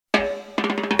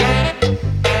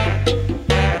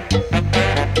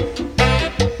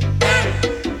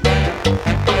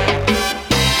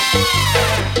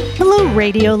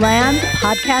Radioland,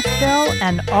 Podcastville,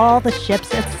 and all the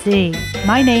ships at sea.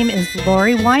 My name is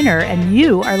Laurie Winer, and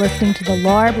you are listening to the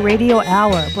LARB Radio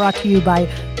Hour, brought to you by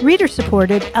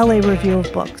reader-supported LA Review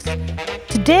of Books.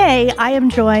 Today, I am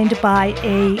joined by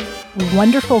a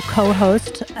wonderful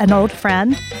co-host, an old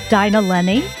friend, Dinah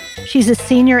Lenney. She's a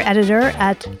senior editor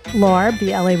at LARB,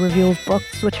 the LA Review of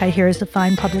Books, which I hear is a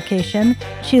fine publication.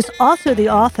 She is also the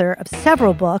author of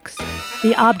several books,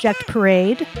 The Object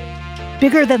Parade,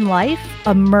 Bigger Than Life,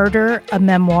 A Murder, a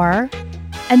Memoir,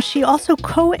 and she also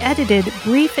co-edited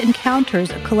Brief Encounters,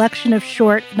 a collection of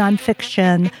short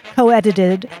nonfiction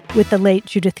co-edited with the late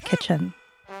Judith Kitchen.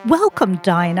 Welcome,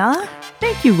 Dinah.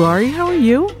 Thank you, Laurie. How are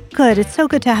you? Good. It's so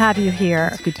good to have you here.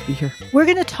 It's good to be here. We're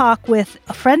going to talk with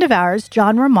a friend of ours,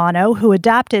 John Romano, who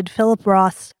adapted Philip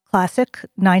Roth's classic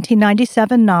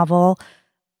 1997 novel,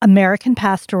 American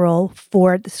Pastoral,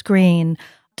 for the screen.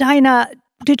 Dinah,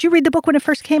 did you read the book when it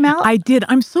first came out? I did.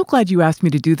 I'm so glad you asked me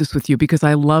to do this with you because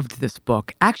I loved this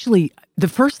book. Actually, the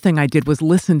first thing I did was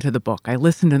listen to the book. I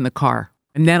listened in the car,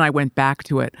 and then I went back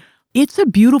to it. It's a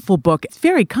beautiful book. It's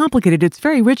very complicated. It's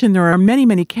very rich, and there are many,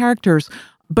 many characters.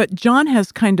 But John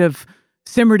has kind of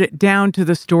simmered it down to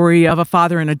the story of a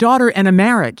father and a daughter and a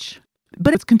marriage.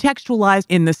 But it's contextualized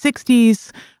in the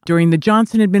 60s, during the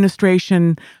Johnson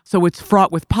administration, so it's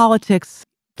fraught with politics.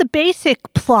 The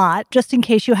basic plot, just in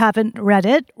case you haven't read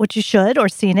it, which you should, or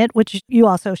seen it, which you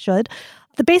also should,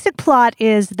 the basic plot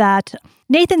is that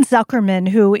Nathan Zuckerman,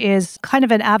 who is kind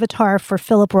of an avatar for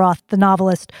Philip Roth, the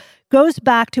novelist, goes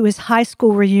back to his high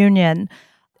school reunion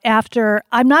after,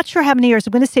 I'm not sure how many years,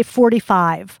 I'm going to say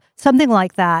 45, something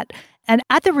like that. And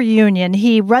at the reunion,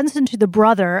 he runs into the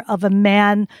brother of a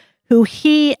man who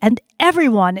he and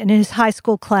everyone in his high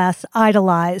school class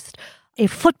idolized, a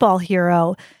football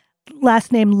hero,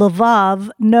 last name Lvov,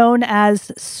 known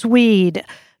as Swede.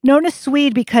 Known as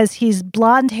Swede because he's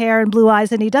blonde hair and blue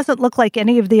eyes, and he doesn't look like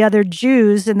any of the other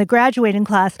Jews in the graduating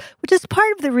class, which is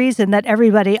part of the reason that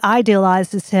everybody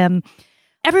idealizes him.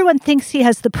 Everyone thinks he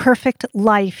has the perfect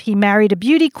life. He married a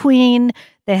beauty queen,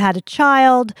 they had a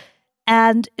child,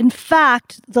 and in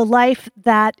fact, the life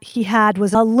that he had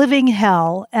was a living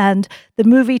hell, and the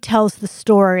movie tells the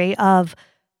story of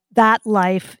that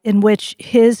life in which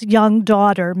his young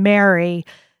daughter, Mary,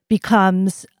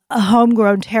 becomes a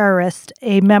homegrown terrorist,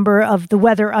 a member of the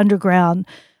Weather Underground,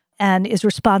 and is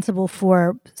responsible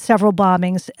for several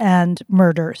bombings and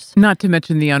murders. Not to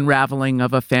mention the unraveling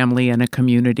of a family and a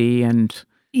community. And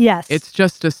yes, it's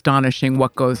just astonishing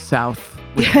what goes south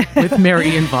with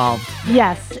Mary involved.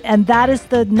 Yes, and that is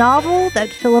the novel that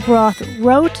Philip Roth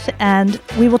wrote, and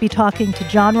we will be talking to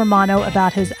John Romano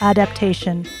about his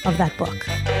adaptation of that book.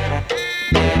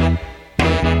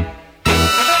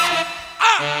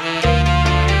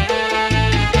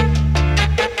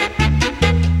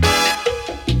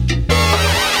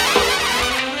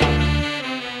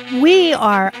 We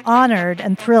are honored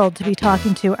and thrilled to be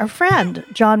talking to our friend,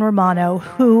 John Romano,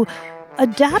 who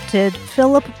adapted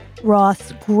Philip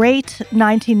Roth's great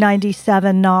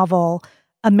 1997 novel,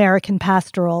 American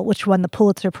Pastoral, which won the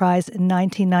Pulitzer Prize in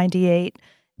 1998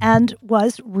 and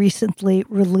was recently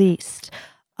released.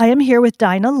 I am here with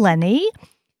Dinah Lenney.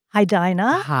 Hi,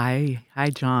 Dinah. Hi. Hi,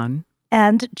 John.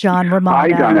 And John Romano. Hi,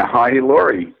 Dinah. Hi,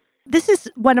 Laurie. This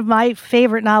is one of my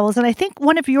favorite novels, and I think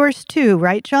one of yours too,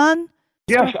 right, John?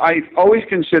 Yes, I've always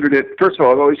considered it, first of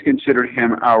all, I've always considered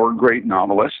him our great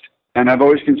novelist, and I've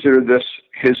always considered this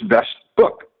his best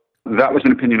book. That was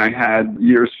an opinion I had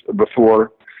years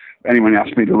before anyone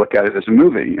asked me to look at it as a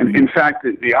movie. And in fact,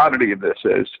 the oddity of this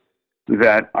is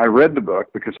that I read the book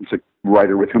because it's a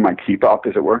writer with whom I keep up,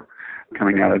 as it were,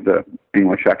 coming out of the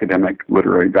English academic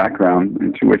literary background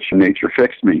into which nature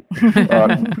fixed me.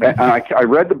 And I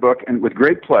read the book and with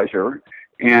great pleasure,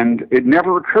 and it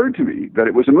never occurred to me that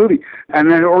it was a movie.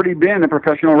 And I'd already been a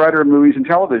professional writer of movies and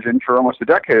television for almost a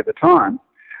decade at the time.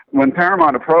 When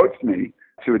Paramount approached me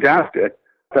to adapt it,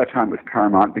 at that time it was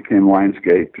Paramount, became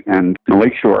Lionsgate and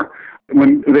Lakeshore.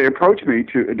 When they approached me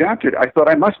to adapt it, I thought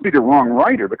I must be the wrong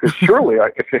writer, because surely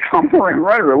if I'm the wrong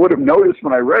writer, I would have noticed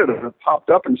when I read it, it popped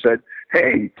up and said,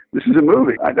 hey, this is a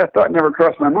movie. That thought never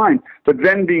crossed my mind. But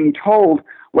then being told,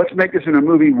 let's make this in a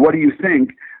movie, what do you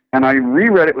think? And I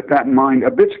reread it with that in mind,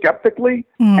 a bit skeptically,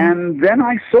 and then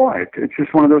I saw it. It's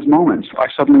just one of those moments. I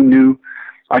suddenly knew,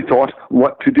 I thought,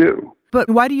 what to do. But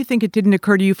why do you think it didn't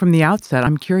occur to you from the outset?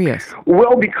 I'm curious.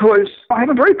 Well, because I have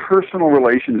a very personal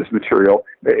relation to this material.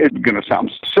 It's going to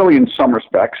sound silly in some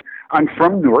respects. I'm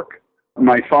from Newark.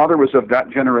 My father was of that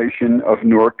generation of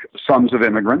Newark sons of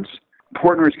immigrants.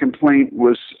 Portner's Complaint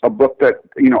was a book that,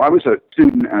 I was a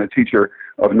student and a teacher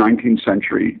of 19th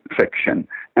century fiction.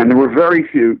 And there were very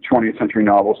few 20th century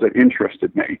novels that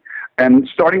interested me. And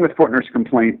starting with Portnoy's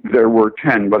Complaint, there were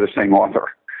 10 by the same author.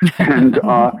 And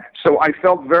so I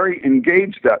felt very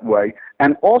engaged that way.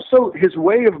 And also his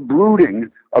way of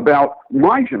brooding about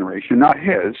my generation, not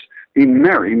his, in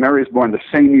Mary. Mary was born the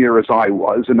same year as I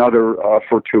was, another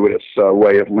fortuitous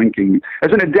way of linking.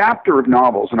 As an adapter of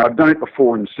novels, and I've done it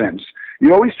before and since,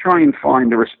 you always try and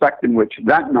find the respect in which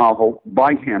that novel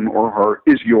by him or her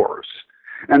is yours.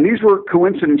 And these were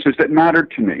coincidences that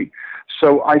mattered to me.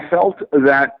 So I felt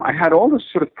that I had all this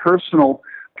sort of personal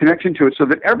connection to it, so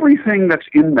that everything that's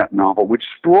in that novel, which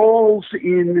sprawls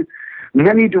in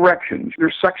many directions.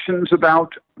 There's sections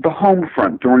about the home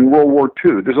front during World War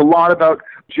II. There's a lot about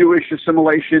Jewish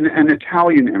assimilation and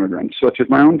Italian immigrants, such as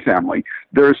my own family.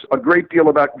 There's a great deal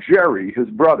about Jerry, his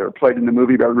brother, played in the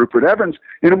movie by Rupert Evans,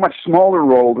 in a much smaller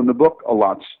role than the book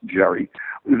allots Jerry.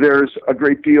 There's a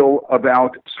great deal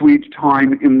about Swede's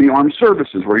time in the armed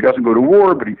services, where he doesn't go to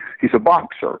war, but he's a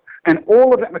boxer. And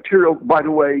all of that material, by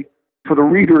the way, for the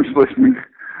readers listening,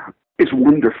 is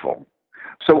wonderful.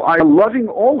 So I'm loving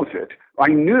all of it. I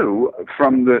knew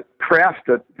from the craft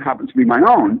that happens to be my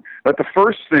own that the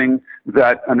first thing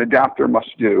that an adapter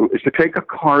must do is to take a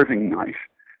carving knife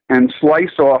and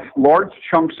slice off large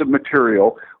chunks of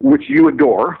material which you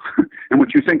adore and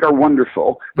which you think are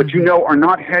wonderful, but you know are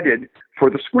not headed for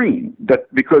the screen,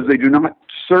 that because they do not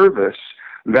service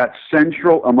that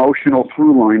central emotional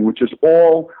through line, which is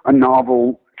all a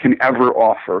novel can ever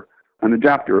offer an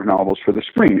adapter of novels for the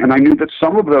screen. And I knew that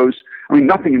some of those, I mean,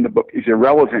 nothing in the book is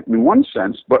irrelevant in one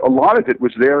sense, but a lot of it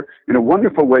was there in a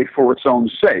wonderful way for its own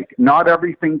sake. Not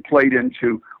everything played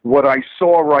into what I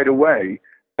saw right away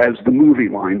as the movie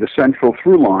line, the central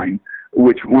through line,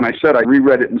 which when I said I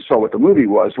reread it and saw what the movie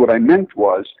was, what I meant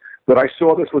was that I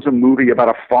saw this was a movie about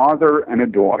a father and a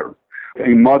daughter, a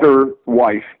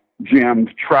mother-wife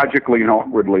jammed tragically and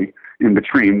awkwardly in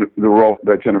between, the role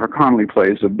that Jennifer Connelly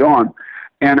plays of Dawn.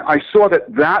 And I saw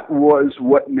that that was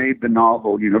what made the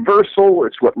novel universal.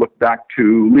 It's what looked back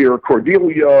to Lear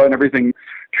Cordelia and everything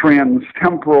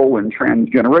trans-temporal and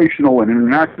transgenerational and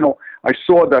international. I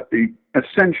saw that the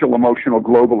essential emotional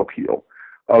global appeal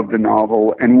of the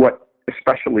novel, and what,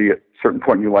 especially at a certain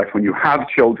point in your life when you have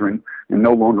children and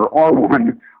no longer are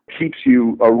one, keeps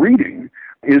you reading,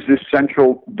 is this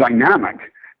central dynamic.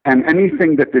 And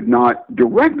anything that did not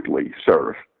directly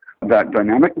serve that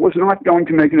dynamic was not going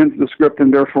to make it into the script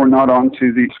and therefore not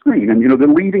onto the screen. And, the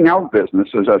leading out business,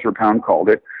 as Ezra Pound called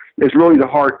it, is really the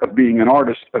heart of being an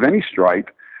artist of any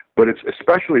stripe, but it's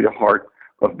especially the heart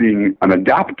of being an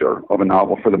adapter of a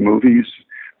novel for the movies,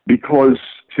 because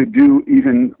to do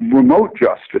even remote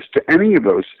justice to any of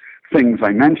those things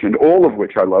I mentioned, all of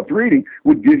which I loved reading,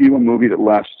 would give you a movie that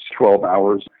lasts 12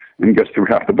 hours and gets through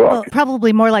half the book. Well,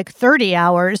 probably more like 30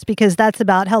 hours, because that's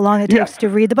about how long it takes to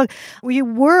read the book. You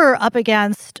were up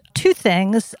against two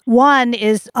things. One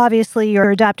is obviously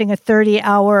you're adapting a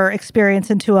 30-hour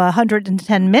experience into a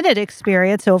 110-minute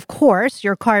experience. So, of course,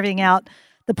 you're carving out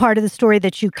the part of the story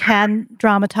that you can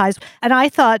dramatize. And I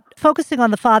thought focusing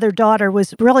on the father-daughter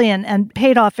was brilliant and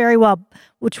paid off very well,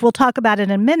 which we'll talk about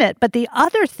in a minute. But the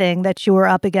other thing that you were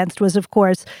up against was, of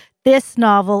course, this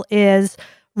novel is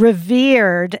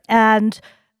revered and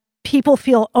people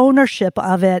feel ownership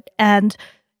of it, and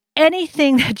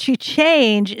anything that you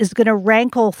change is going to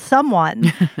rankle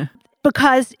someone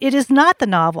because it is not the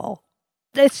novel.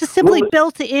 It's just simply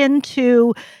built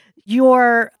into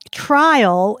your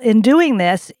trial in doing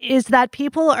this, is that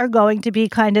people are going to be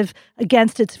kind of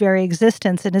against its very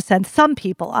existence in a sense. Some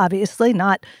people, obviously,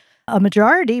 not a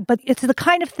majority, but it's the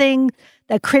kind of thing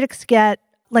that critics get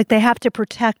like they have to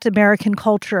protect American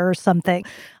culture or something.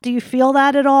 Do you feel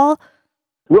that at all?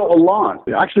 Well, a lot.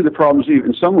 Actually, the problem is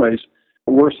in some ways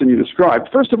worse than you described.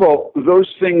 First of all,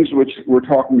 those things which we're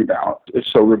talking about, is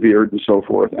so revered and so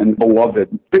forth and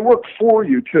beloved, they work for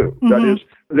you too. Mm-hmm. That is,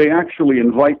 they actually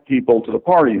invite people to the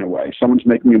party in a way. Someone's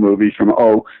making a movie from,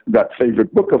 that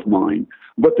favorite book of mine.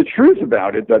 But the truth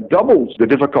about it that doubles the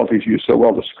difficulties you so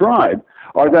well describe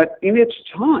are that in its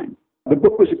time, the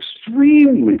book was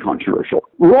extremely controversial.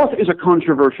 Roth is a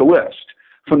controversialist.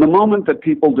 From the moment that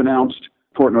people denounced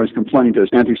Portnoy's Complaint as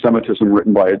anti-Semitism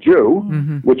written by a Jew,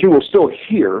 which you will still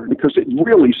hear because it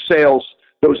really sails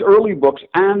those early books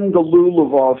and the Lou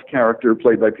Lvov character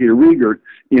played by Peter Riegert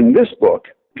in this book,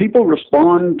 people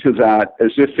respond to that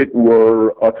as if it were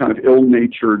a kind of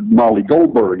ill-natured Molly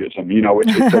Goldbergism.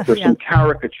 It's that there's some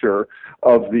caricature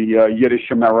of the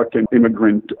Yiddish American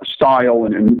immigrant style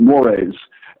and mores.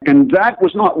 And that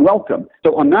was not welcome.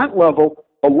 So on that level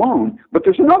alone, but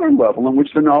there's another level in which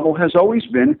the novel has always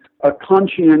been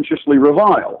conscientiously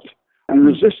reviled. and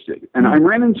resisted. And I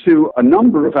ran into a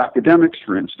number of academics,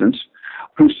 for instance,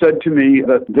 who said to me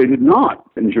that they did not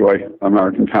enjoy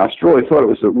American Pastoral. They thought it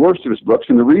was the worst of his books.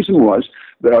 And the reason was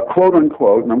that, quote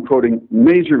unquote, and I'm quoting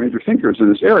major thinkers in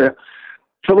this area,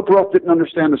 Philip Roth didn't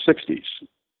understand the 60s.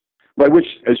 By which,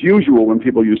 as usual, when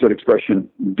people use that expression,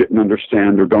 didn't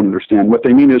understand or don't understand, what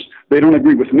they mean is they don't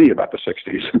agree with me about the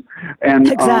 60s. And,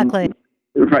 exactly.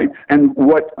 Right. And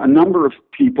what a number of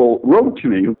people wrote to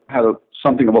me who had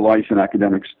something of a life in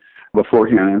academics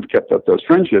beforehand and kept up those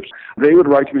friendships, they would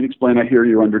write to me and explain, I hear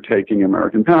you're undertaking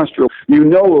American Pastoral. You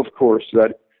know, of course,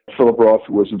 that Philip Roth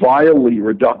was vilely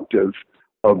reductive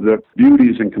of the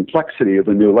beauties and complexity of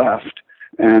the New Left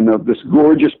and of this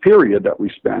gorgeous period that we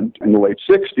spent in the late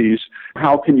 60s.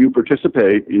 How can you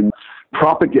participate in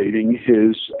propagating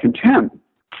his contempt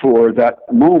for that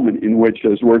moment in which,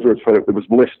 as Wordsworth put it, it was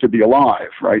bliss to be alive,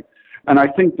 right? And I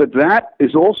think that that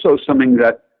is also something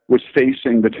that was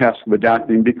facing the task of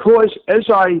adapting because, as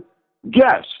I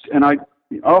guessed, and I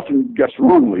often guess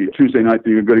wrongly, Tuesday Night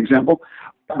being a good example,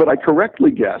 but I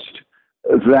correctly guessed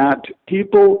that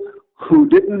people who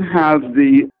didn't have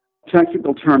the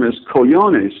technical term is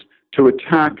cojones to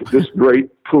attack this great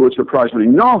Pulitzer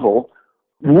Prize-winning novel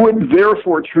would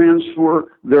therefore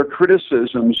transfer their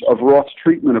criticisms of Roth's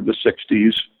treatment of the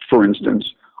 60s, for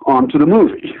instance, onto the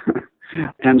movie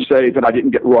and say that I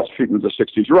didn't get Roth's treatment of the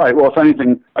 60s right. Well, if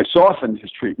anything, I softened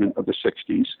his treatment of the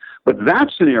 60s. But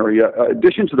that's an area, in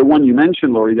addition to the one you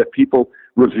mentioned, Laurie, that people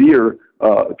revere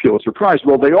Pulitzer Prize,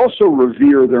 well, they also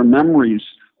revere their memories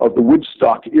of the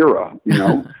Woodstock era, you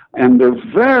know, and they're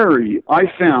very,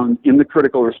 I found in the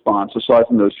critical response, aside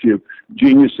from those few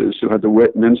geniuses who had the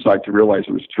wit and insight to realize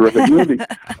it was a terrific movie,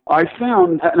 I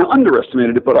found, and I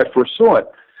underestimated it, but I foresaw it.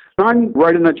 I'm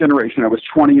right in that generation. I was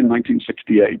 20 in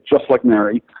 1968, just like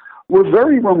Mary. We're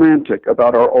very romantic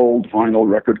about our old vinyl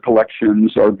record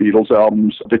collections, our Beatles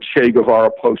albums, the Che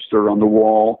Guevara poster on the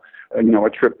wall, you know, a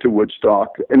trip to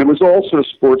Woodstock. And it was all sort of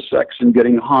sports, sex, and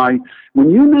getting high. When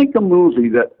you make a movie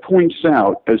that points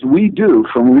out, as we do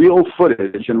from real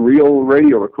footage and real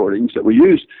radio recordings that we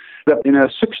used, that in a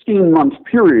 16-month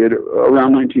period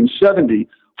around 1970,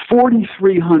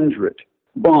 4,300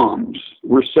 bombs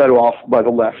were set off by the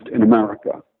left in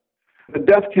America. The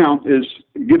death count is,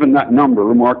 given that number,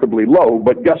 remarkably low,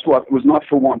 but guess what? It was not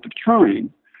for want of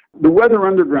trying. The Weather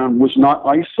Underground was not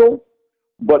ISIL,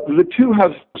 but the two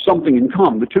have something in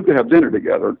common. The two could have dinner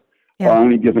together on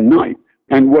any given night.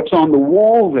 And what's on the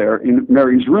wall there in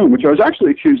Mary's room, which I was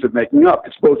actually accused of making up,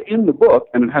 it's both in the book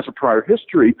and it has a prior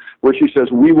history where she says,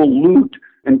 we will loot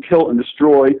and kill and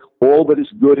destroy all that is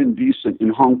good and decent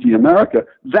in honky America.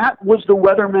 That was the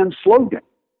Weatherman slogan.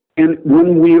 And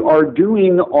when we are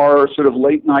doing our sort of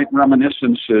late night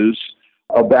reminiscences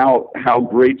about how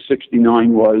great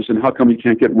 69 was and how come you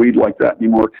can't get weed like that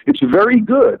anymore, it's very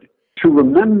good to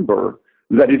remember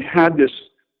that it had this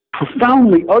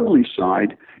profoundly ugly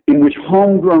side in which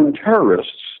homegrown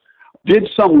terrorists did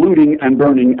some looting and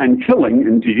burning and killing,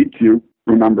 indeed, if you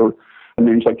remember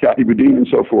names like Kathy Boudin and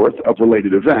so forth, of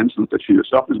related events, not that she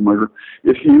herself is murdered.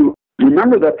 If you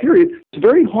remember that period, it's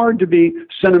very hard to be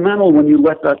sentimental when you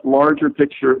let that larger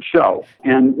picture show.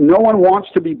 And no one wants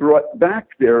to be brought back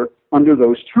there under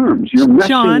those terms. You're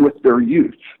messing with their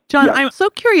youth. John, yes. I'm so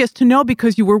curious to know,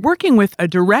 because you were working with a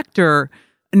director,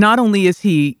 not only is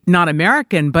he not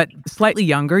American, but slightly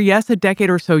younger, yes, a decade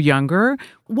or so younger.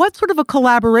 What sort of a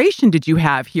collaboration did you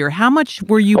have here? How much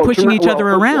were you pushing each other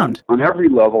around? On every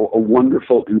level, a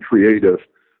wonderful and creative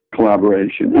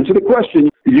collaboration. And to the question,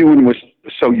 Ewan was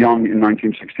so young in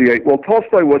 1968. Well,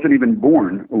 Tolstoy wasn't even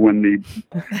born when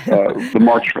the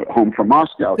March home from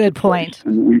Moscow. Good point.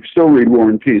 And we still read War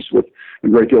and Peace with a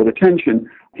great deal of attention.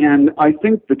 And I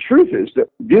think the truth is that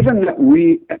given that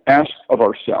we asked of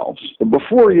ourselves,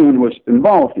 before Ewan was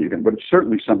involved even, but it's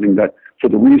certainly something that, for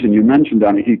the reason you mentioned,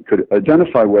 Donnie, he could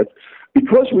identify with,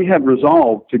 because we had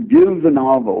resolved to give the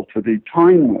novel to the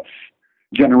timeless,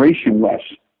 generationless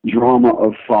drama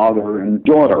of father and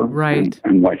daughter, right,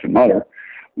 and wife and mother,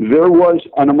 there was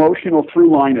an emotional through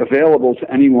line available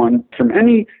to anyone from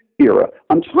any era,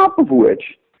 on top of which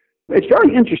it's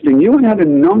very interesting. Ewan had a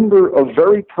number of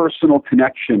very personal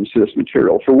connections to this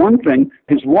material. For one thing,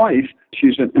 his wife,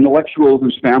 she's an intellectual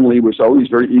whose family was always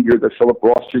very eager that Philip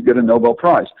Roth should get a Nobel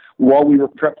Prize. While we were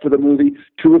prepped for the movie,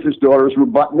 two of his daughters were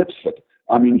bat mitzvahed.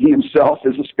 I mean, he himself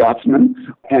is a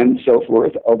Scotsman and so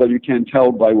forth, although you can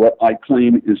tell by what I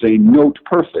claim is a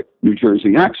note-perfect New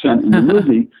Jersey accent in the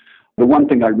movie. The one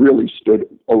thing I really stood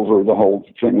over the whole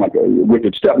thing like a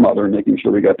wicked stepmother, making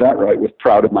sure we got that right, was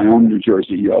proud of my own New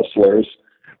Jersey slurs.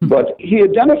 But he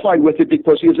identified with it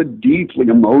because he is a deeply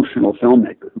emotional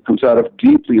filmmaker who comes out of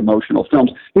deeply emotional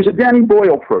films. He's a Danny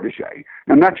Boyle protege,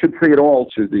 and that should say it all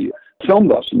to the film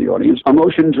buffs in the audience.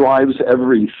 Emotion drives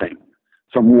everything,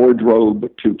 from wardrobe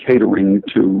to catering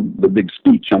to the big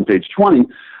speech on page 20.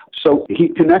 So he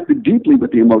connected deeply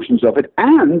with the emotions of it.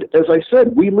 And, as I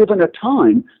said, we live in a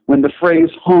time when the phrase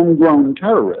homegrown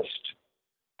terrorist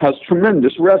has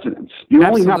tremendous resonance. You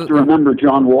only have to remember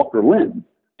John Walker Lynn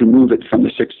to move it from the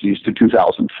 60s to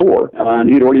 2004.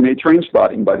 And he'd already made Train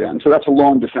Spotting by then. So that's a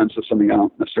long defense of something I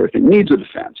don't necessarily think needs a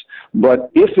defense. But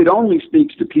if it only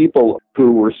speaks to people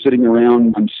who were sitting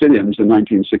around on sit-ins in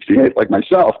 1968, like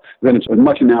myself, then it's a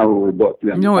much narrower book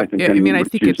than I think anyone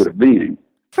would choose it being.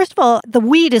 First of all, the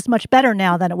weed is much better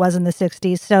now than it was in the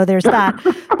 60s, so there's that.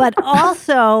 But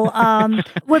also,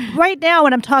 right now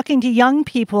when I'm talking to young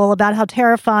people about how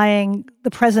terrifying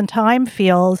the present time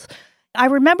feels, I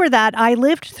remember that I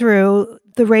lived through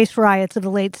the race riots of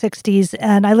the late 60s,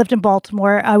 and I lived in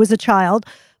Baltimore. I was a child.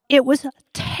 It was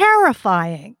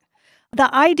terrifying.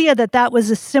 The idea that that was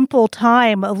a simple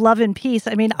time of love and peace,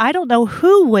 I mean, I don't know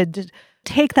who would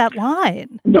take that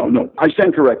line. No, I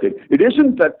stand corrected. It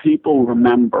isn't that people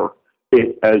remember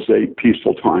it as a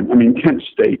peaceful time. I mean, Kent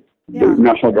State, the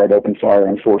National Guard opened fire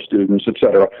on 4 students, et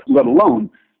cetera, let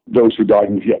alone those who died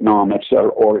in Vietnam, et cetera,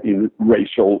 or in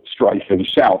racial strife in the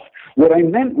South. What I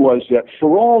meant was that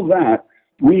for all that,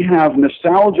 we have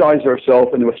nostalgized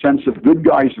ourselves into a sense of good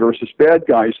guys versus bad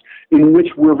guys, in which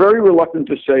we're very reluctant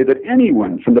to say that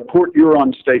anyone, from the Port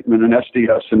Huron Statement and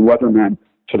SDS and Weathermen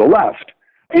to the left,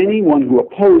 anyone who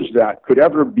opposed that could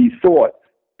ever be thought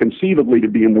conceivably to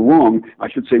be in the wrong. I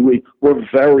should say we were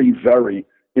very, very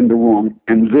in the wrong.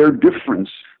 And their difference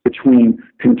between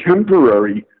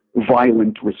contemporary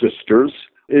violent resistors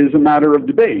is a matter of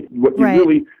debate. What you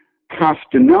really have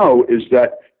to know is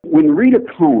that when Rita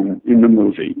Cohn in the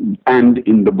movie and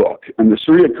in the book, and the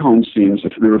Rita Cohn scenes,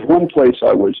 if there was one place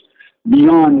I was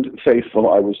beyond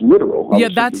faithful, I was literal.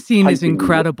 That scene is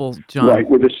incredible, John. Right,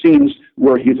 with the scenes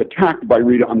where he's attacked by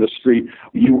Rita on the street.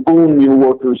 You own your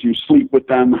workers, you sleep with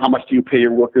them, how much do you pay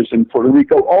your workers in Puerto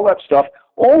Rico, all that stuff,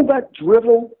 all that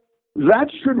drivel,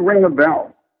 that should ring a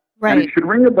bell. Right. And it should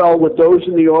ring a bell with those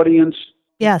in the audience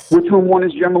with whom one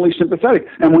is generally sympathetic.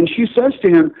 And when she says to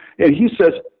him, and he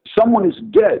says, someone is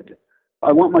dead,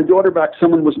 I want my daughter back,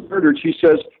 someone was murdered, she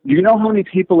says, do you know how many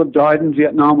people have died in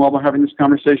Vietnam while we're having this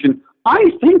conversation?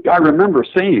 I think I remember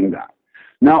saying that.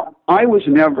 Now, I was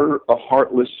never a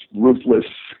heartless, ruthless,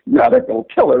 radical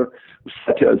killer,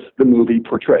 such as the movie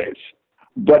portrays.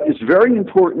 But it's very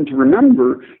important to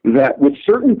remember that with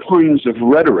certain kinds of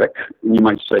rhetoric, and you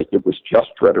might say it was just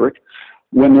rhetoric,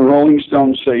 when the Rolling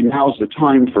Stones say now's the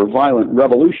time for violent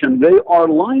revolution, they are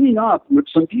lining up with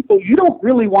some people you don't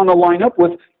really want to line up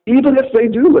with, even if they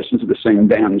do listen to the same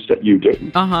bands that you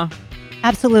do.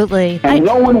 Absolutely. And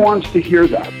no one wants to hear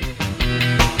that.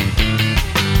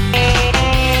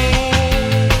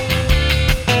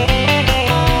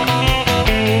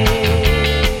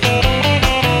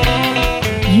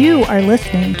 You are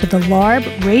listening to the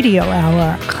LARB Radio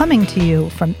Hour, coming to you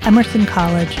from Emerson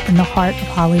College in the heart of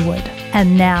Hollywood.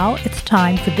 And now it's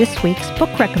time for this week's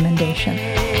book recommendation.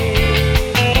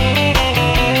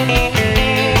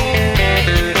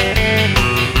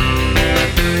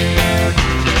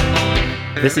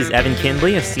 This is Evan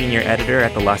Kindley, a senior editor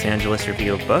at the Los Angeles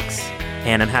Review of Books,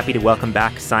 and I'm happy to welcome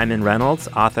back Simon Reynolds,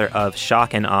 author of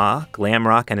Shock and Awe, Glam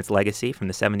Rock and Its Legacy from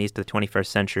the 70s to the 21st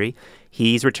Century.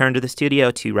 He's returned to the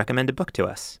studio to recommend a book to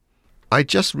us. I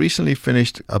just recently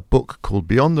finished a book called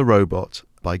Beyond the Robot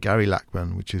by Gary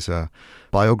Lachman, which is a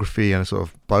biography and a sort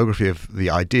of biography of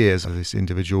the ideas of this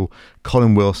individual,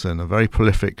 Colin Wilson, a very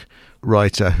prolific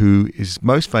writer who is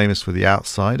most famous for The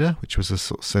Outsider, which was a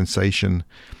sort of sensation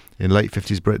in late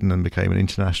 50s Britain and became an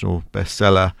international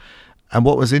bestseller. And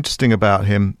what was interesting about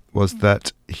him was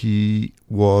that he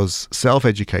was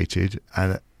self-educated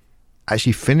and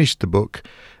actually finished the book.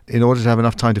 In order to have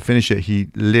enough time to finish it, he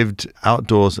lived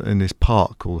outdoors in this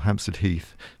park called Hampstead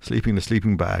Heath, sleeping in a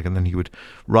sleeping bag, and then he would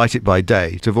write it by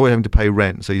day to avoid having to pay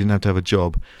rent, so he didn't have to have a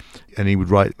job. And he would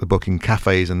write the book in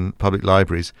cafes and public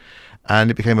libraries.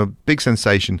 And it became a big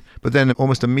sensation. But then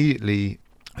almost immediately,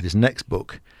 with his next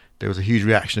book, there was a huge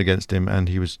reaction against him, and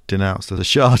he was denounced as a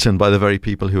charlatan by the very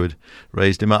people who had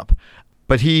raised him up.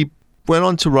 But he went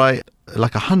on to write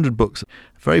like 100 books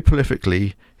very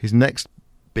prolifically. His next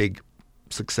big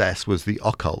success was The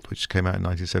Occult, which came out in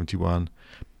 1971.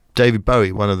 David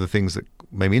Bowie, one of the things that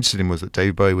made me interested in him was that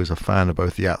David Bowie was a fan of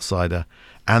both The Outsider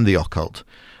and The Occult.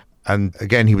 And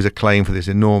again, he was acclaimed for this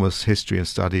enormous history and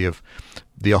study of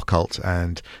the occult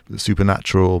and the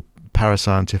supernatural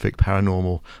parascientific,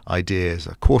 paranormal ideas,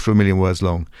 250,000 words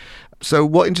long. So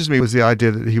what interested me was the idea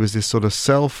that he was this sort of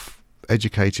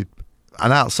self-educated,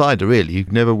 an outsider really. He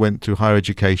never went to higher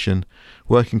education,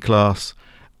 working class,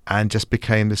 and just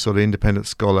became this sort of independent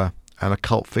scholar and a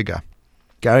cult figure.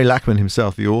 Gary Lachman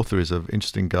himself, the author, is an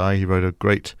interesting guy. He wrote a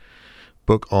great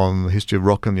book on the history of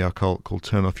rock and the occult called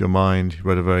Turn Off Your Mind. He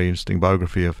wrote a very interesting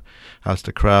biography of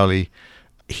Aleister Crowley.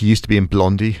 He used to be in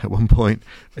Blondie at one point.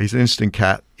 He's an interesting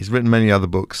cat. He's written many other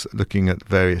books looking at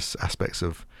various aspects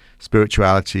of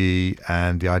spirituality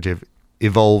and the idea of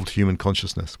evolved human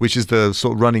consciousness, which is the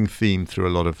sort of running theme through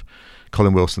a lot of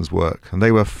Colin Wilson's work. And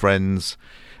they were friends,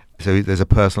 so there's a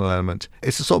personal element.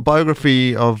 It's a sort of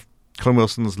biography of Colin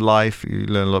Wilson's life. You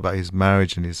learn a lot about his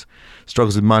marriage and his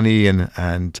struggles with money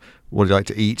and what he liked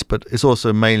to eat, but it's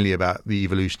also mainly about the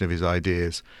evolution of his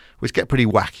ideas, which get pretty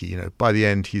wacky. You know, by the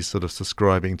end, he's sort of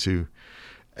subscribing to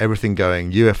everything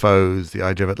going, UFOs, the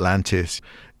idea of Atlantis.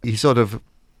 He sort of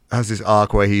has this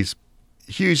arc where he's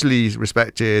hugely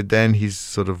respected, then he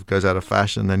sort of goes out of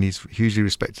fashion, then he's hugely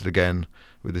respected again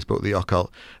with this book, The Occult,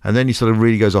 and then he sort of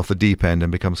really goes off the deep end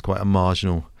and becomes quite a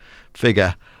marginal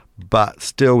figure, but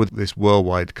still with this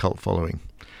worldwide cult following.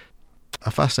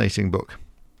 A fascinating book.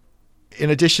 In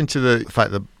addition to the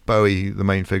fact that Bowie, the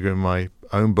main figure in my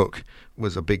own book,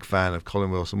 was a big fan of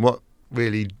Colin Wilson, what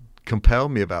really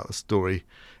compelled me about the story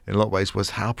in a lot of ways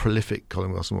was how prolific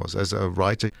Colin Wilson was as a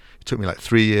writer. It took me like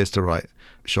 3 years to write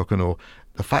Shock and Awe.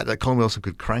 The fact that Colin Wilson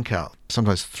could crank out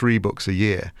sometimes 3 books a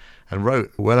year and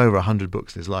wrote well over 100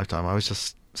 books in his lifetime, I was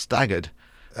just staggered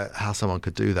at how someone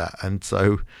could do that. And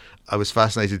so I was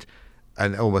fascinated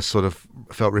and almost sort of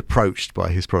felt reproached by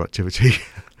his productivity.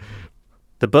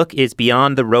 The book is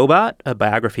Beyond the Robot, a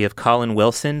biography of Colin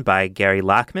Wilson by Gary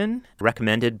Lachman,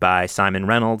 recommended by Simon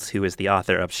Reynolds, who is the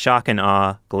author of Shock and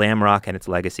Awe, Glam Rock and its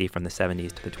Legacy from the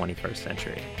 70s to the 21st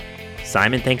Century.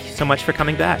 Simon, thank you so much for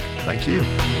coming back. Thank you.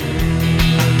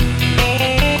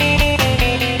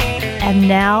 And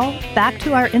now, back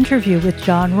to our interview with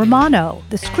John Romano,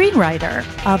 the screenwriter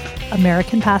of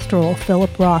American Pastoral,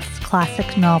 Philip Roth's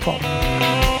classic novel.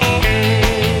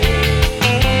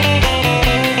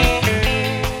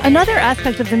 Another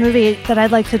aspect of the movie that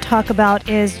I'd like to talk about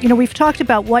is, we've talked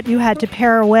about what you had to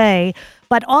pare away,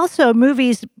 but also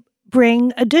movies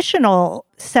bring additional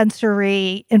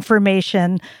sensory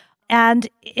information. And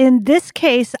in this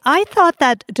case, I thought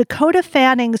that Dakota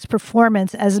Fanning's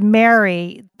performance as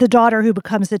Mary, the daughter who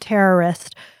becomes a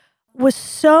terrorist, was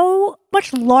so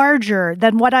much larger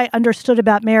than what I understood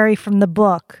about Mary from the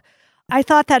book. I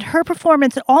thought that her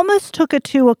performance almost took it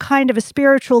to a kind of a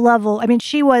spiritual level. I mean,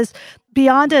 she was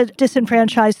beyond a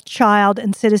disenfranchised child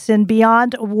and citizen,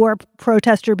 beyond a war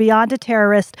protester, beyond a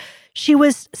terrorist. She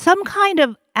was some kind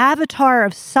of avatar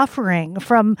of suffering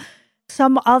from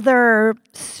some other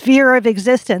sphere of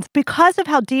existence. Because of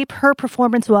how deep her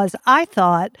performance was, I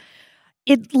thought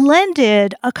it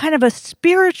lended a kind of a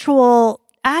spiritual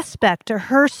aspect to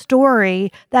her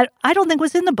story that I don't think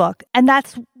was in the book. And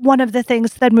that's one of the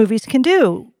things that movies can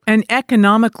do. And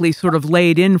economically sort of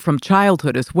laid in from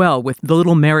childhood as well, with the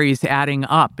Little Marys adding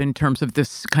up in terms of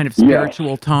this kind of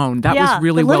spiritual tone. That was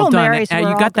really well done. And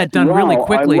you got that done really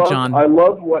quickly, John. I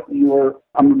love what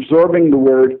I'm absorbing the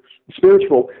word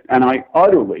spiritual, and I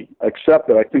utterly accept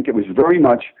it. I think it was very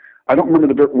much, I don't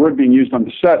remember the word being used on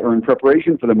the set or in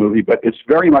preparation for the movie, but it's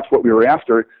very much what we were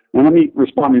after. And let me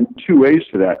respond in 2 ways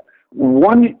to that.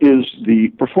 One is the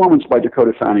performance by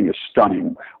Dakota Fanning is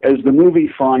stunning, as the movie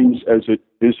finds, as it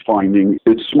is finding,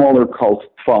 its smaller cult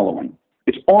following.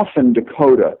 It's often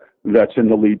Dakota that's in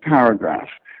the lead paragraph.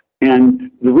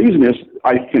 And the reason is,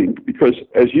 I think, because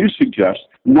as you suggest,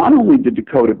 not only did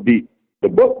Dakota beat the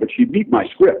book, but she beat my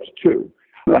script too.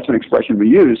 That's an expression we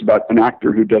use about an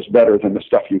actor who does better than the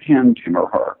stuff you hand him or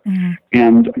her. Mm-hmm.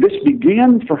 And this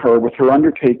began for her with her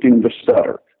undertaking the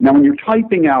stutter. Now, when you're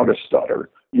typing out a stutter,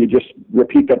 you just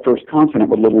repeat that first consonant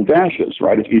with little dashes,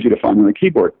 right? It's easy to find on the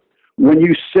keyboard. When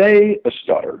you say a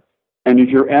stutter, and if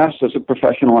you're asked as a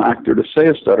professional actor to say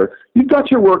a stutter, you've got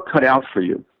your work cut out for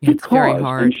you. It's very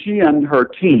hard. And she and her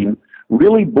team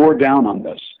really bore down on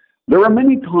this. There are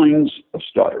many kinds of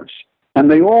stutters, and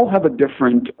they all have a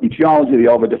different etiology, they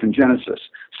all have a different genesis.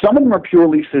 Some of them are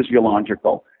purely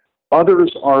physiological.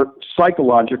 Others are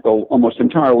psychological almost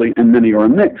entirely, and many are a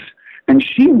mix. And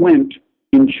she went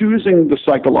in choosing the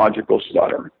psychological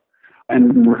stutter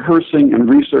and rehearsing and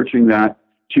researching that.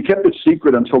 She kept it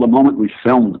secret until the moment we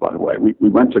filmed, by the way. We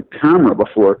went to camera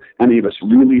before any of us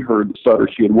really heard the stutter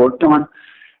she had worked on.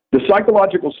 The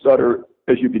psychological stutter,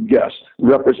 as you could guess,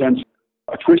 represents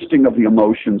a twisting of the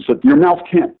emotions that your mouth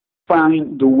can't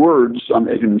find the words, I'm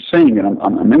saying it,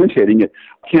 I'm imitating it,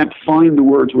 can't find the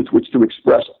words with which to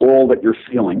express all that you're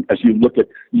feeling as you look at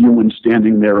Ewan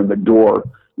standing there in the door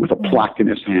with a plaque in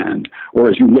his hand, or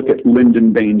as you look at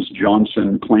Lyndon Baines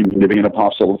Johnson claiming to be an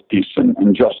apostle of peace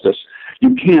and justice.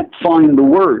 You can't find the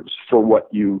words for what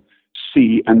you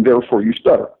see, and therefore you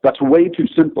stutter. That's way too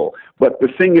simple. But the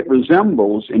thing it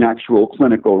resembles in actual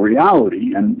clinical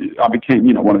reality, and I became,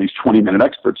 one of these 20-minute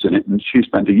experts in it, and she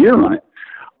spent a year on it.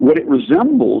 What it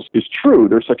resembles is true.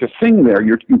 There's such a thing there.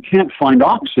 You can't find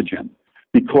oxygen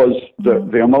because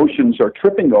the emotions are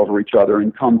tripping over each other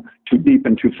and come too deep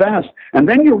and too fast. And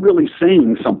then you're really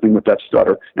saying something with that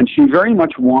stutter. And she very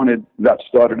much wanted that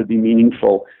stutter to be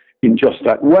meaningful in just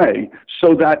that way,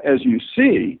 so that, as you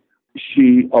see,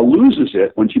 she loses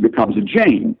it when she becomes a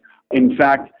Jane. In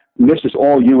fact, this is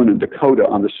all Ewan and Dakota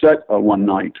on the set one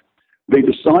night. They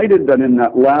decided that in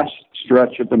that last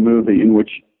stretch of the movie in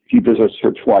which he visits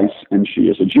her twice and she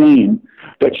is a Jane,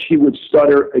 that she would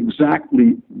stutter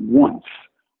exactly once.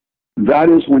 That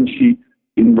is when she,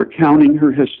 in recounting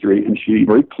her history, and she's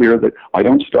very clear that I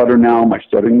don't stutter now, my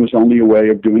stuttering was only a way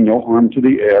of doing no harm to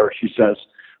the air, she says,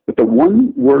 but the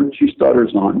one word she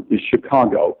stutters on is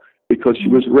Chicago, because she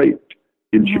was raped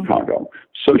in Chicago.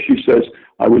 So she says,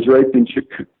 I was raped in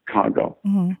Chicago.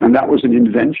 And that was an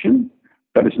invention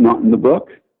that is not in the book,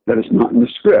 that is not in the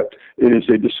script. It is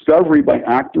a discovery by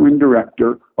actor and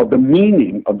director of the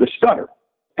meaning of the stutter.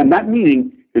 And that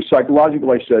meaning is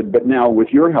psychological, I said, but now with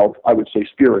your help, I would say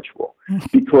spiritual,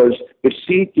 because it's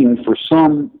seeking for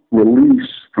some release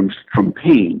from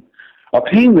pain, a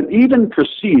pain that even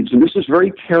precedes, and this is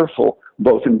very careful,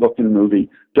 both in book and movie,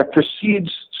 that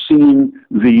precedes seeing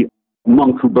the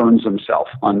monk who burns himself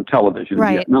on television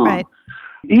in Vietnam. Right.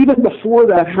 Even before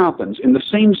that happens, in the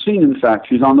same scene, in fact,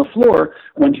 she's on the floor.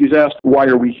 When she's asked, why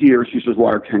are we here? She says,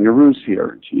 why are kangaroos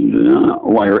here?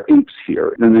 Why are apes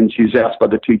here? And then she's asked by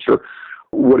the teacher,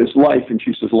 what is life? And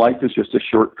she says, life is just a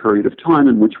short period of time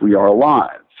in which we are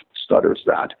alive, stutters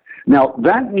that. Now,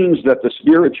 that means that the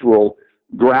spiritual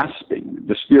grasping,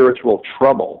 the spiritual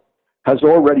trouble, has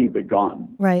already begun.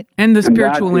 Right. And the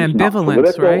spiritual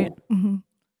ambivalence, right?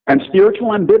 And spiritual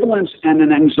ambivalence and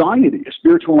an anxiety, a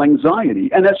spiritual anxiety.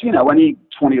 And as any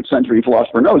 20th century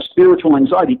philosopher knows, spiritual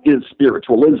anxiety is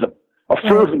spiritualism. A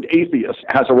fervent atheist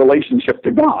has a relationship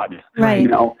to God, right.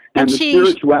 And the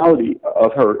spirituality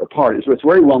of her part is it's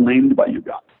very well named by you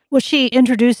guys. Well, she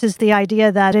introduces the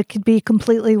idea that it could be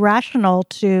completely rational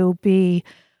to be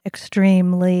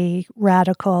extremely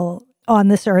radical on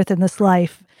this earth in this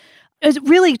life. It's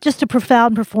really just a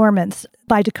profound performance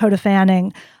by Dakota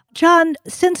Fanning. John,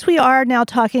 since we are now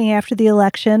talking after the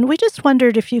election, we just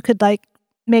wondered if you could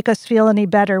make us feel any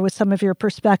better with some of your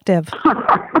perspective.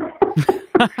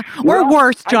 Or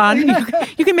worse, John.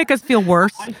 You can make us feel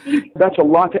worse. That's a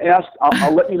lot to ask.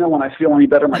 I'll let you know when I feel any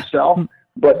better myself.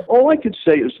 But all I could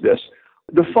say is this.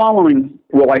 The following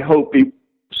will, I hope, be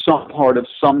some part of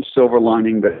some silver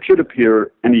lining that should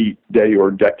appear any day or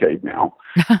decade now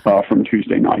from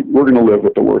Tuesday night. We're going to live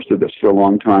with the worst of this for a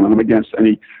long time, and I'm against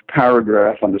any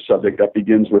paragraph on the subject that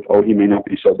begins with, oh, he may not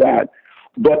be so bad.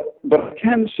 But I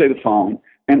can say the following,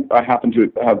 and I happen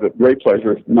to have the great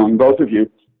pleasure of knowing both of you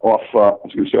I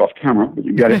was going to say off camera, but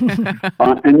you get it.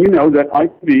 And you know that I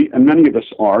can be, and many of us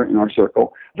are in our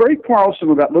circle, very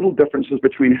quarrelsome about little differences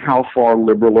between how far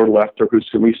liberal or left, or who's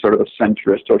sort of a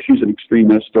centrist, or she's an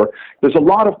extremist, or there's a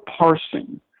lot of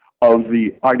parsing of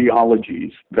the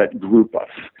ideologies that group us.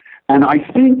 And I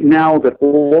think now that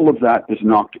all of that is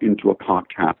knocked into a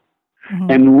cocked hat.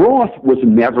 And Roth was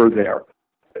never there.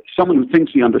 Someone who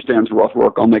thinks he understands Roth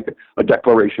work, I'll make a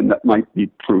declaration that might be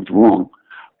proved wrong.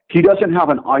 He doesn't have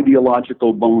an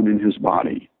ideological bone in his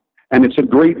body, and it's a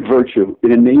great virtue.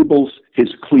 It enables his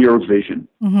clear vision.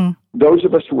 Those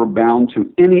of us who are bound to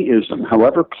any ism,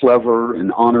 however clever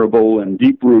and honorable and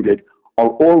deep-rooted,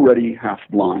 are already half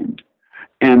blind.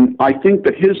 And I think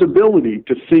that his ability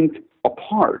to think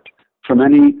apart from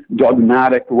any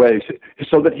dogmatic ways,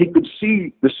 so that he could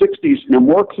see the 60s in a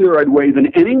more clear-eyed way than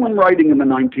anyone writing in the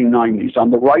 1990s, on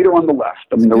the right or on the left.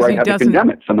 I mean, the right had to condemn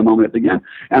it from the moment it began.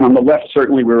 And on the left,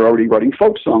 certainly, we were already writing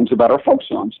folk songs about our folk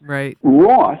songs. Right.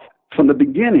 Roth, from the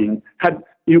beginning, had,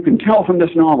 you can tell from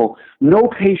this novel, no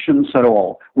patience at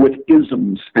all with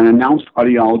isms and announced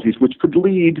ideologies which could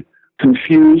lead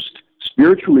confused,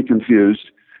 spiritually confused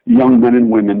young men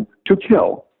and women to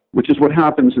kill, which is what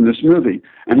happens in this movie.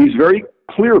 And he's very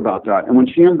clear about that. And when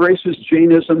she embraces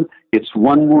Jainism, it's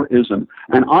one more ism.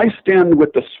 And I stand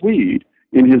with the Swede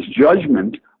in his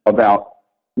judgment about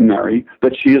Mary,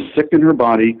 that she is sick in her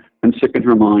body and sick in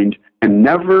her mind, and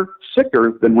never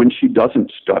sicker than when she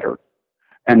doesn't stutter.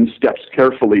 and steps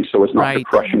carefully so as not to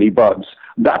crush any bugs.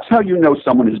 That's how you know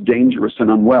someone is dangerous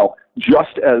and unwell.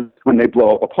 Just as when they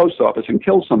blow up a post office and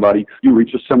kill somebody, you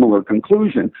reach a similar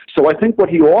conclusion. So I think what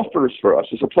he offers for us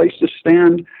is a place to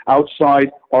stand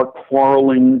outside our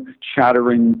quarreling,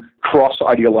 chattering,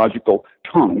 cross-ideological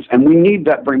tongues. And we need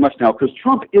that very much now, because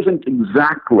Trump isn't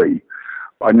exactly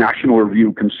a National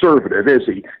Review conservative, is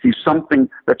he? He's something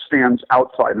that stands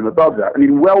outside and above that. I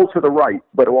mean, well to the right,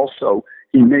 but also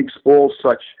he makes all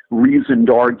such reasoned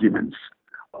arguments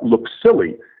look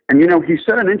silly. And, he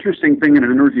said an interesting thing in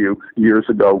an interview years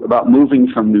ago about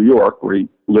moving from New York, where he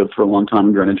lived for a long time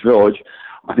in Greenwich Village.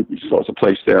 I think he still has a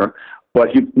place there. But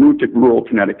he moved to rural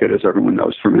Connecticut, as everyone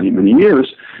knows, for many, many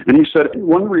years. And he said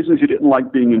one of the reasons he didn't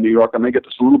like being in New York, I may get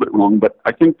this a little bit wrong, but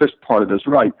I think this part of this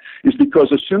right, is because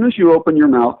as soon as you open your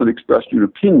mouth and express your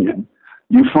opinion,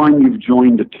 you find you've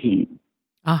joined a team.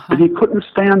 And he couldn't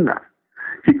stand that.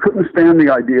 He couldn't stand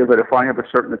the idea that if I have a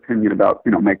certain opinion about,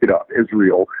 make it up,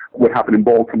 Israel, what happened in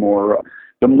Baltimore,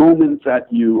 the moment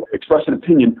that you express an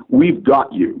opinion, we've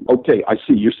got you. Okay, I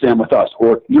see, you stand with us.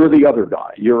 Or you're the other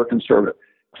guy. You're a conservative.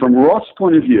 From Roth's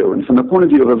point of view, and from the point of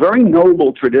view of a very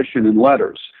noble tradition in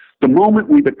letters, the moment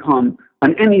we become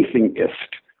an anythingist,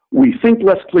 we think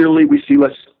less clearly, we see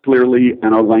less clearly,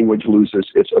 and our language loses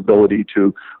its ability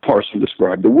to parse and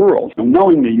describe the world. And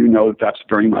knowing me, you know that that's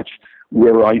very much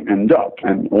where I end up,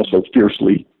 and also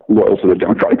fiercely loyal to the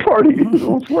Democratic Party.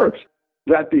 It works.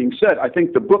 That being said, I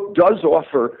think the book does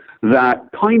offer that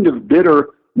kind of bitter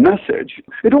message.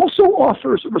 It also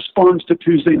offers a response to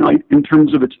Tuesday night in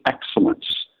terms of its excellence.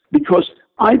 Because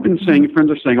I've been saying,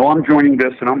 friends are saying, I'm joining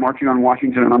this, and I'm marching on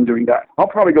Washington, and I'm doing that. I'll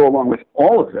probably go along with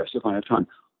all of this if I have time.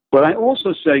 But I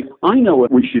also say, I know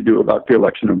what we should do about the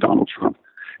election of Donald Trump.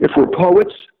 If we're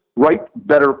poets, write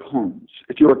better poems.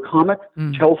 If you're a comic,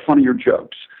 tell funnier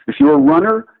jokes. If you're a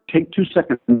runner, take 2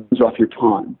 seconds off your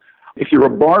time. If you're a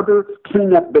barber,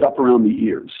 clean that bit up around the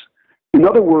ears. In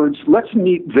other words, let's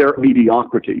meet their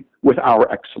mediocrity with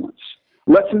our excellence.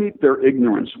 Let's meet their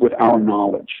ignorance with our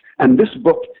knowledge. And this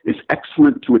book is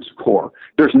excellent to its core.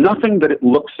 There's nothing that it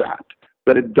looks at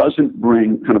that it doesn't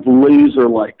bring kind of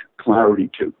laser-like clarity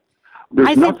to.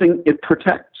 There's nothing it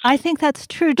protects. I think that's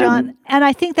true, John. And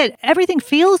I think that everything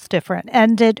feels different.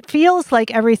 And it feels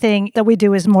like everything that we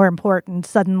do is more important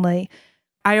suddenly.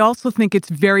 I also think it's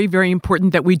very, very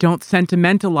important that we don't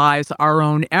sentimentalize our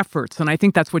own efforts. And I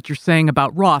think that's what you're saying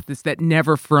about Roth, is that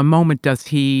never for a moment does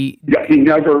he... Yeah, he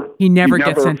never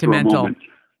gets sentimental.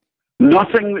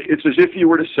 Nothing, it's as if you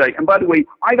were to say, and by the way,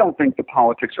 I don't think the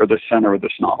politics are the center of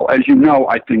this novel. As you know,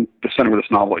 I think the center of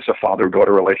this novel is a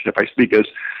father-daughter relationship. I speak as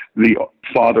the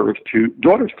father of 2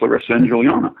 daughters, Clarissa and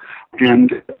Juliana.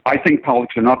 And I think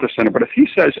politics are not the center. But if he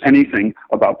says anything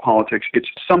about politics, it's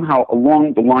somehow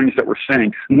along the lines that we're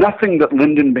saying. Nothing that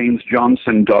Lyndon Baines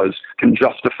Johnson does can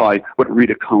justify what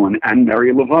Rita Cohen and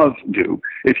Mary LaVove do.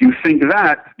 If you think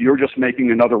that, you're just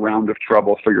making another round of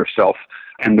trouble for yourself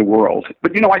and the world.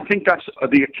 But, I think that's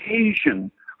the occasion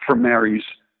for Mary's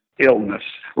illness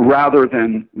rather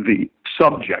than the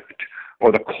subject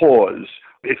or the cause.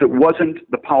 If it wasn't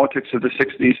the politics of the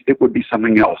 60s, it would be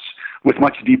something else with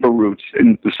much deeper roots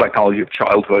in the psychology of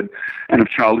childhood and of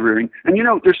child rearing. And,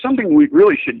 there's something we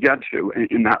really should get to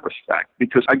in that respect,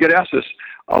 because I get asked this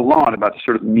a lot about the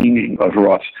sort of meaning of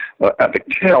Roth's epic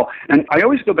tale. And I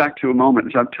always go back to a moment,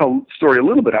 as I tell the story a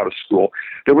little bit out of school.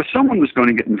 There was someone who was going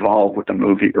to get involved with the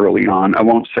movie early on. I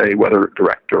won't say whether a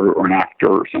director or an actor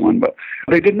or someone, but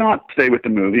they did not stay with the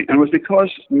movie. And it was because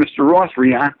Mr. Roth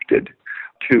reacted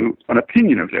to an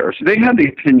opinion of theirs. They had the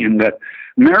opinion that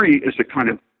Mary is the kind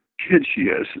of kid she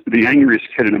is, the angriest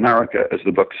kid in America, as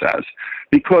the book says,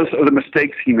 because of the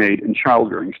mistakes he made in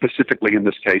child rearing, specifically in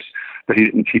this case, that he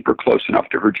didn't keep her close enough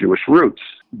to her Jewish roots.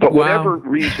 But whatever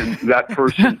reason that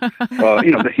person,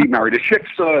 that he married a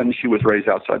shiksa and she was raised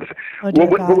outside the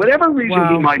family. Whatever reason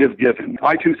he might have given,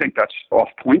 I too think that's off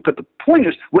point. But the point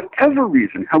is, whatever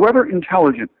reason, however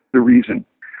intelligent the reason,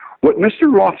 what Mr.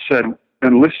 Roth said,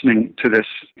 and listening to this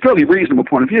fairly reasonable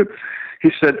point of view,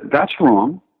 he said, that's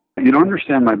wrong. You don't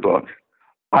understand my book.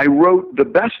 I wrote the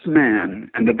best man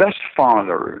and the best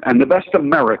father and the best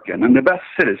American and the best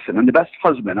citizen and the best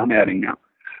husband, I'm adding now,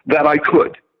 that I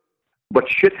could. But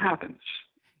shit happens.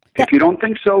 If you don't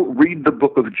think so, read the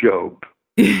book of Job.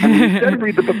 And when he said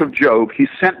read the book of Job, he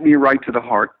sent me right to the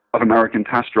heart of American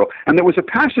Pastoral. And there was a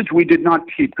passage we did not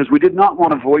keep because we did not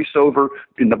want a voiceover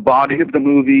in the body of the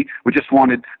movie. We just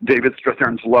wanted David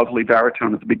Strathern's lovely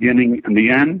baritone at the beginning and the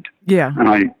end. Yeah. And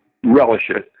I relish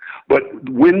it. But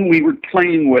when we were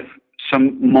playing with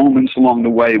some moments along the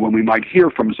way when we might hear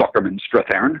from Zuckerman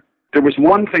Strathern, there was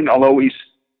one thing I'll always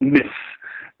miss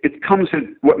it comes at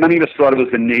what many of us thought of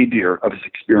as the nadir of his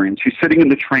experience. He's sitting in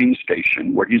the train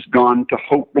station where he's gone to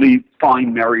hopefully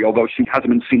find Mary, although she hasn't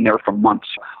been seen there for months.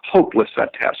 Hopeless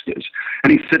that task is.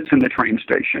 And he sits in the train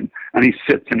station, and he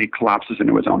sits and he collapses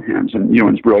into his own hands. And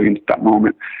Ewan's brilliant at that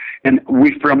moment. And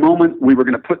for a moment, we were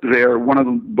going to put there one of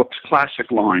the book's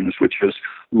classic lines, which is,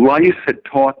 life had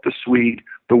taught the Swede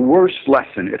the worst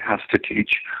lesson it has to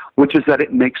teach, which is that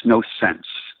it makes no sense.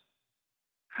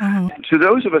 To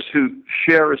those of us who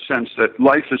share a sense that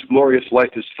life is glorious, life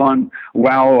is fun,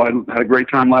 wow, I had a great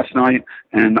time last night,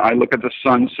 and I look at the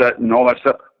sunset and all that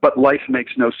stuff, but life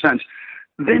makes no sense,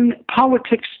 then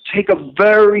politics take a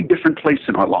very different place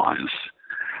in our lives.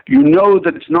 You know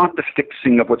that it's not the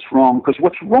fixing of what's wrong, because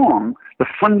what's wrong, the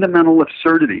fundamental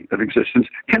absurdity of existence,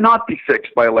 cannot be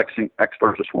fixed by electing X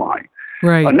versus Y.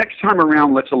 Right. Next time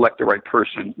around, let's elect the right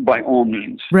person, by all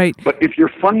means. Right. But if your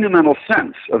fundamental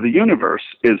sense of the universe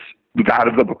is that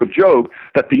of the Book of Job,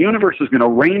 that the universe is going to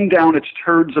rain down its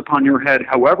turds upon your head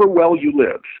however well you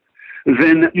live,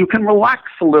 then you can relax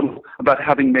a little about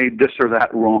having made this or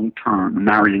that wrong turn,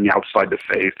 marrying outside the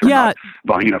faith, or not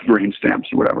buying enough green stamps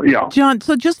or whatever. Yeah. John,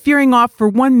 so just veering off for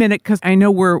 1 minute, because I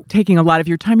know we're taking a lot of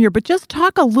your time here, but just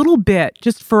talk a little bit,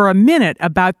 just for a minute,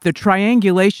 about the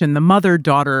triangulation, the mother,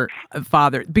 daughter,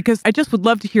 father, because I just would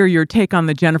love to hear your take on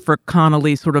the Jennifer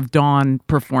Connelly sort of Dawn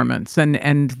performance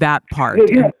and that part.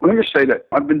 Yeah. Let me just say that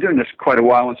I've been doing this quite a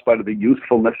while in spite of the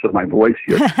youthfulness of my voice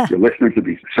here. Your listeners would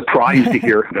be surprised to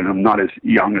hear that I'm not as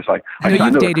young as I know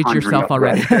you've dated yourself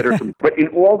already. But in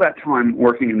all that time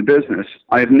working in the business,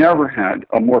 I have never had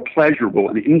a more pleasurable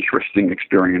and interesting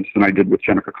experience than I did with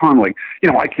Jennifer Connelly.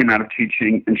 You know, I came out of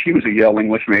teaching, and she was a Yale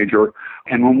English major.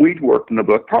 And when we'd worked in the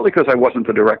book, probably because I wasn't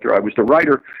the director, I was the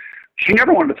writer, she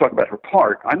never wanted to talk about her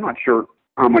part. I'm not sure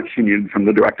how much she needed from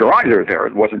the director either there.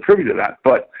 It wasn't privy to that.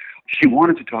 But she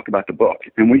wanted to talk about the book.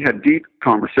 And we had deep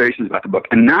conversations about the book.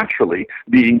 And naturally,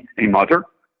 being a mother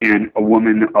and a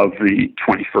woman of the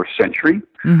 21st century,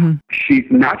 she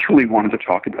naturally wanted to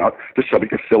talk about the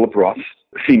subject of Philip Roth's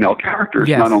female characters,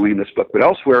 not only in this book but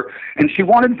elsewhere. And she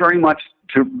wanted very much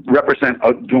to represent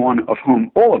a Dawn of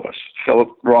whom all of us, Philip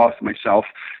Roth, myself,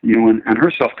 Ewan, and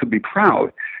herself, could be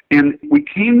proud. And we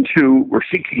came to, or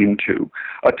she came to,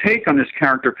 a take on this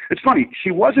character. It's funny, she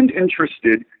wasn't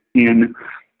interested in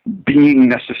being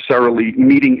necessarily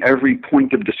meeting every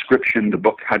point of description the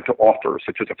book had to offer,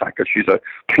 such as the fact that she's a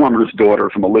plumber's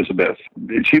daughter from Elizabeth.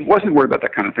 She wasn't worried about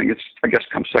that kind of thing. It's, I guess,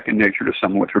 comes second nature to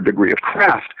someone with her degree of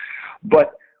craft.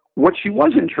 But what she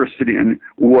was interested in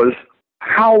was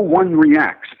how one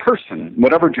reacts, person,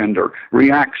 whatever gender,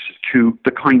 reacts to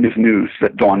the kind of news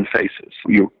that Dawn faces.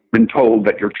 You've been told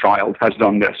that your child has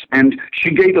done this. And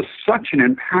she gave us such an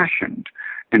impassioned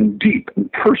and deep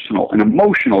and personal and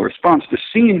emotional response. The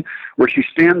scene where she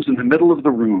stands in the middle of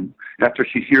the room after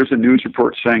she hears a news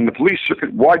report saying the police are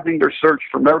widening their search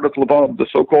for Meredith LeBeau, the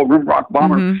so-called Rimrock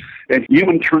bomber, and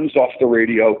Ewan turns off the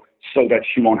radio so that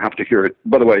she won't have to hear it.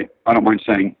 By the way, I don't mind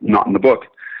saying not in the book.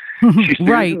 She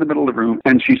stands in the middle of the room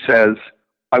and she says,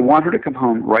 I want her to come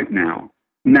home right now.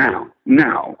 Now.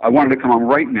 I want her to come home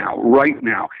right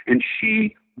now. And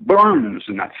she burns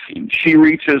in that scene. She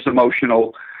reaches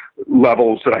emotional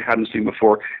levels that I hadn't seen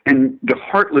before. And the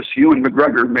heartless Ewan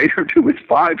McGregor made her do it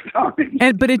 5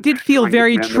 times. But it did feel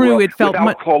very true. It felt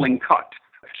without calling cut.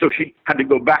 So she had to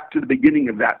go back to the beginning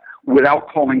of that without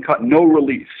calling cut, no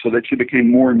release, so that she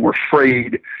became more and more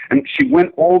frayed. And she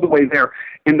went all the way there.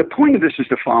 And the point of this is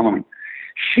the following.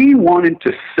 She wanted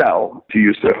to sell, to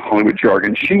use the Hollywood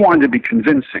jargon, she wanted to be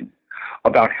convincing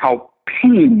about how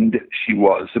pained she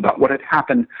was about what had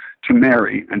happened to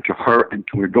Mary and to her and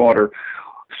to her daughter,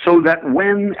 so that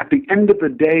when, at the end of the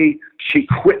day, she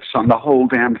quits on the whole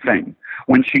damn thing,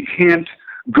 when she can't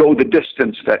go the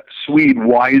distance that Swede,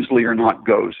 wisely or not,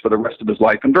 goes for the rest of his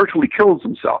life and virtually kills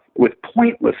himself with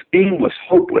pointless, aimless,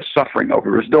 hopeless suffering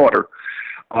over his daughter,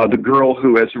 the girl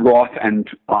who, as Roth and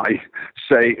I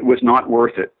say, was not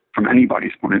worth it from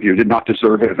anybody's point of view, did not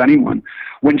deserve it of anyone.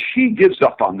 When she gives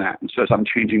up on that and says, I'm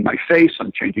changing my face,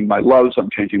 I'm changing my loves, I'm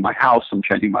changing my house, I'm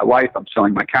changing my life, I'm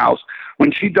selling my cows,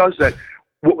 when she does that,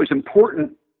 what was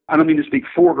important, I don't mean to speak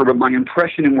for her, but my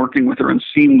impression in working with her and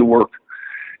seeing the work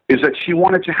is that she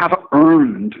wanted to have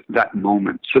earned that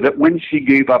moment, so that when she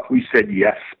gave up, we said,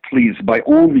 yes, please, by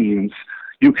all means,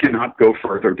 you cannot go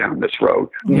further down this road.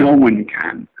 No one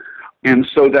can. And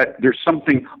so that there's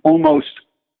something almost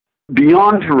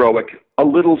beyond heroic, a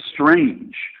little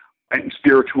strange and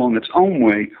spiritual in its own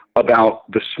way about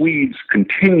the Swedes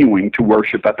continuing to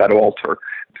worship at that altar.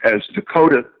 As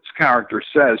Dakota's character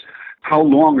says, how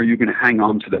long are you going to hang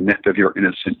on to the myth of your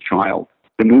innocent child?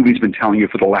 The movie's been telling you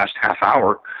for the last half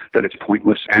hour that it's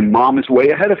pointless, and mom is way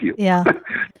ahead of you. Yeah.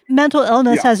 Mental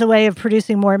illness has a way of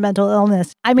producing more mental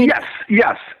illness. I mean,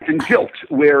 yes, and guilt,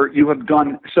 where you have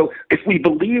done. So if we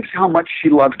believed how much she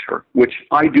loved her, which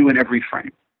I do in every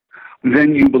frame,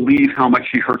 then you believe how much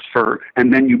she hurts her,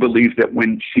 and then you believe that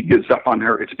when she gives up on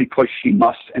her, it's because she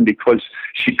must and because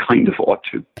she kind of ought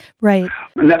to. Right.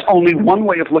 And that's only one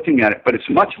way of looking at it, but it's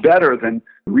much better than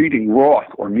reading Roth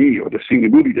or me or seeing the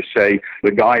movie to say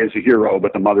the guy is a hero,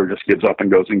 but the mother just gives up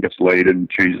and goes and gets laid and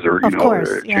changes her,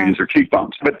 changes her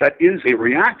cheekbones. But that is a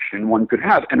reaction one could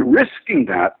have, and risking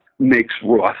that makes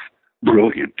Roth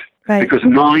brilliant. Right. Because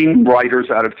 9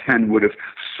 writers out of 10 would have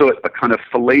sought a kind of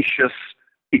fallacious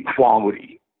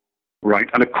equality, right?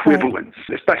 An equivalence,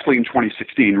 especially in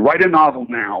 2016. Write a novel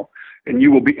now, and you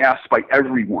will be asked by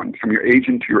everyone, from your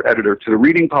agent to your editor, to the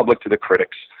reading public, to the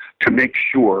critics, to make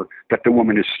sure that the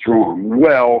woman is strong.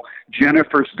 Well,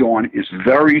 Jennifer's Gone is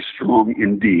very strong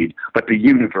indeed, but the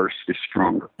universe is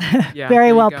stronger.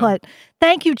 Very well put.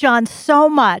 Thank you, John, so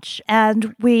much.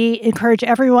 And we encourage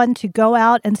everyone to go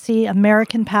out and see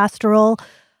American Pastoral.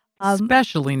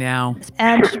 Especially now.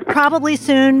 And probably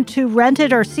soon to rent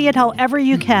it or see it however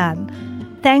you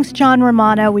can. Thanks, John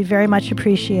Romano. We very much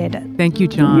appreciate it. Thank you,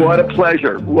 John. What a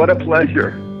pleasure. What a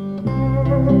pleasure.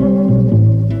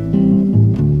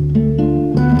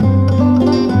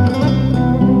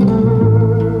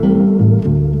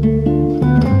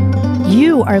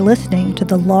 You are listening to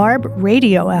the LARB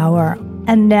Radio Hour.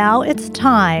 And now it's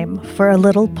time for a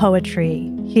little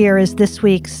poetry. Here is this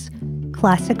week's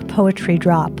Classic Poetry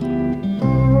Drop.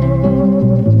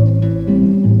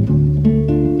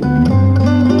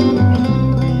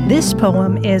 This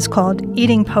poem is called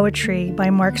Eating Poetry by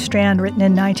Mark Strand, written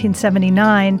in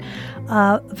 1979.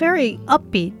 A very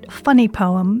upbeat, funny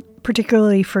poem,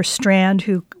 particularly for Strand,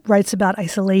 who writes about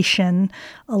isolation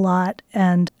a lot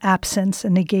and absence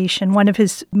and negation. One of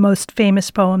his most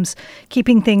famous poems,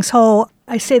 Keeping Things Whole,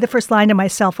 I say the first line to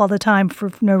myself all the time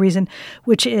for no reason,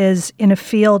 which is, in a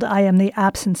field, I am the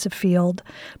absence of field.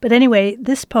 But anyway,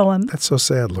 this poem... That's so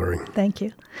sad, Laurie. Thank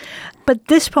you. But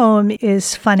this poem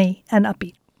is funny and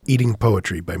upbeat. Eating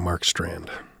Poetry by Mark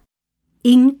Strand.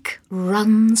 Ink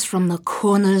runs from the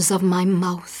corners of my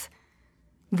mouth.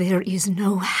 There is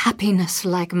no happiness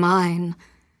like mine.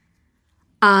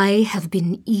 I have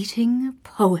been eating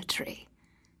poetry.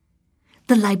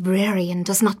 The librarian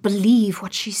does not believe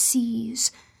what she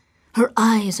sees. Her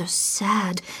eyes are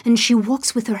sad, and she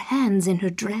walks with her hands in her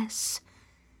dress.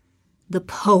 The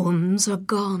poems are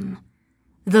gone.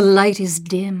 The light is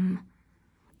dim.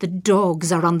 The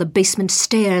dogs are on the basement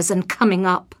stairs and coming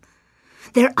up.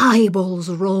 Their eyeballs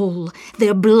roll.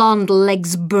 Their blonde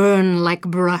legs burn like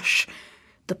brush.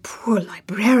 The poor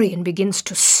librarian begins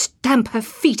to stamp her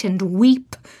feet and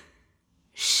weep.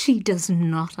 She does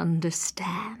not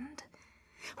understand.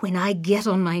 When I get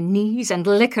on my knees and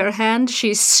lick her hand,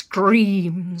 she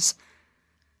screams.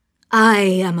 I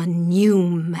am a new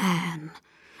man.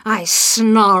 I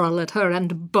snarl at her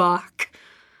and bark.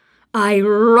 I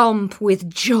romp with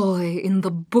joy in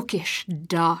the bookish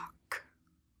dark.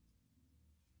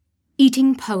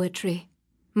 Eating Poetry,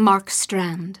 Mark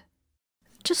Strand.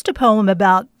 Just a poem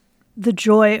about the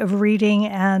joy of reading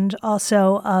and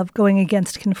also of going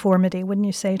against conformity, wouldn't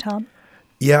you say, Tom?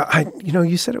 Yeah,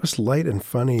 you said it was light and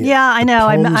funny. Yeah, I know.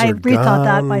 I rethought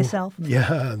that gone. myself.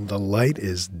 Yeah, the light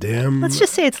is dim. Let's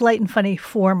just say it's light and funny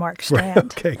for Mark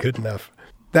Strand. Okay, good enough.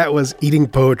 That was Eating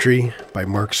Poetry by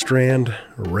Mark Strand,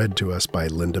 read to us by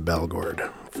Linda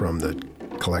Balgord from the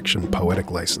collection Poetic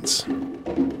License.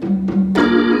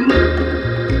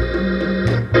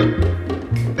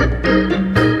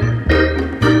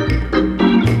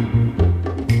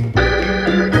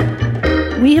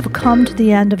 We have come to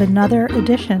the end of another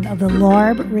edition of the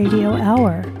LARB Radio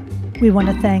Hour. We want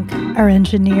to thank our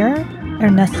engineer,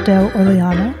 Ernesto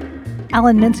Orleano,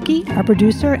 Alan Minsky, our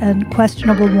producer and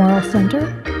Questionable Moral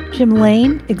Center, Jim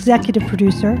Lane, executive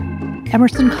producer,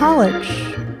 Emerson College,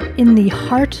 in the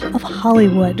heart of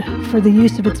Hollywood, for the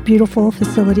use of its beautiful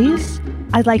facilities.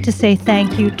 I'd like to say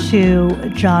thank you to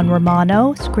John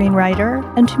Romano, screenwriter,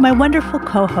 and to my wonderful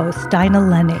co-host, Dinah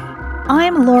Lenney.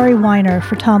 I'm Laurie Winer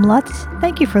for Tom Lutz.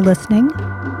 Thank you for listening.